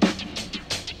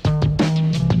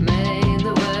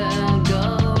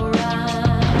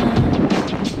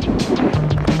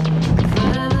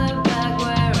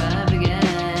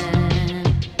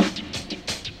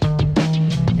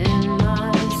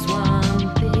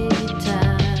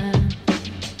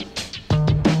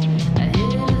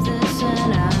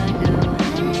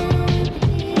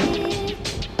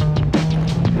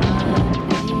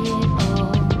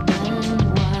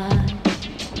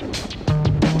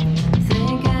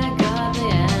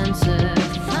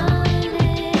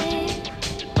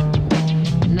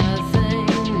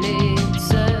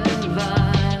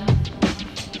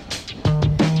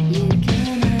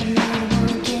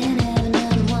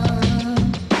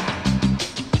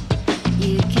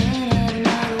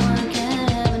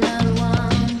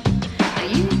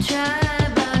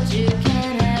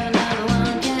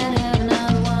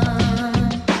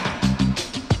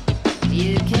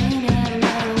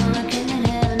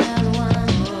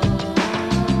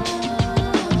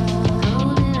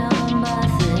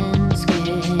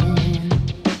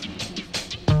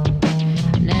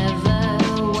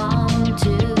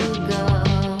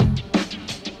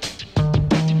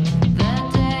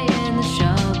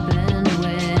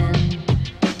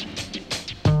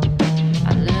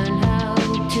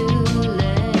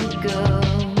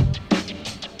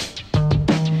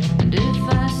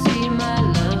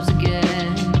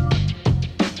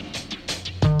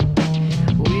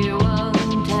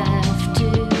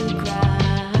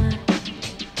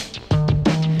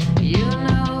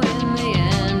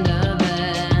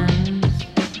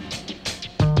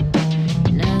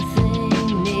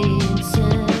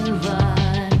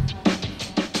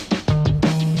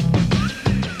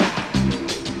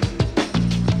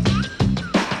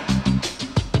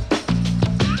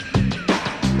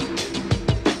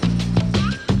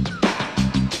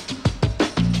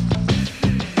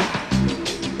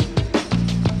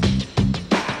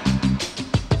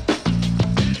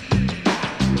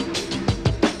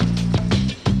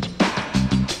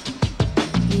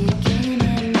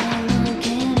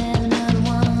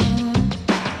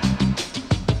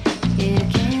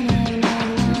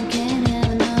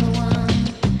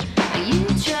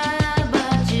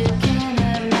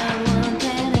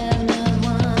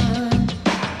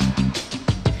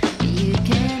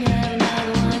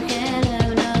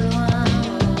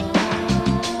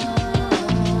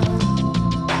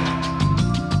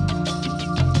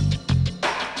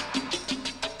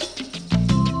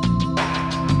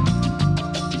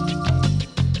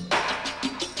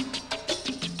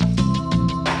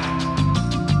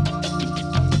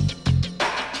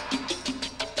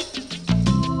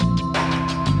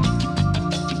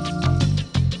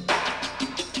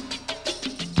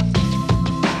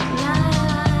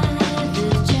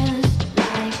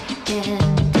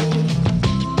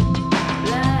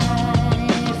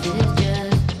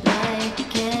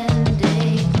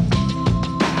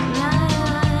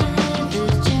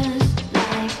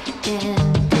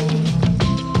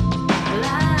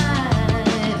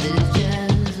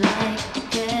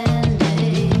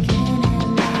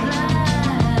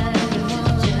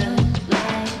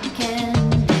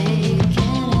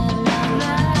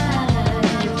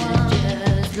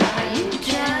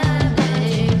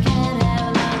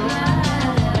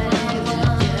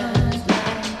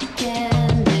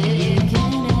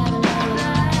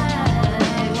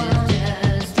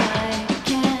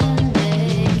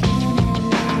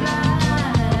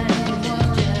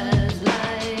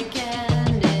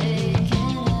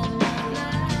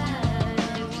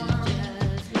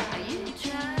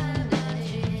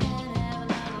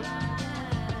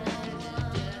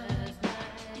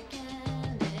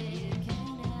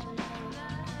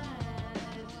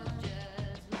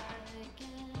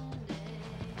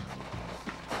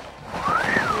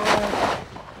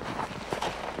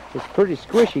 pretty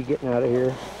squishy getting out of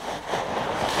here.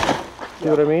 See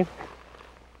what I mean?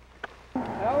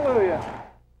 Hallelujah.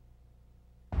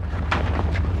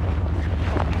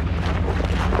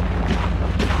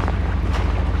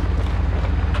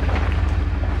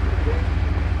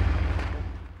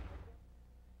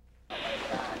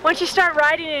 Once you start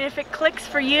riding it, if it clicks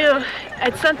for you,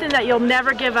 it's something that you'll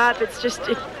never give up. It's just,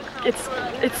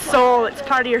 it's soul, it's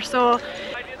part of your soul.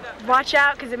 Watch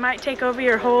out, because it might take over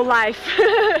your whole life.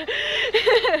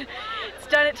 It's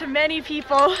done it to many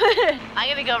people. I'm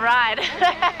gonna go ride.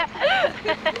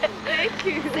 Thank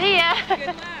you. See ya. Good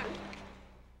luck.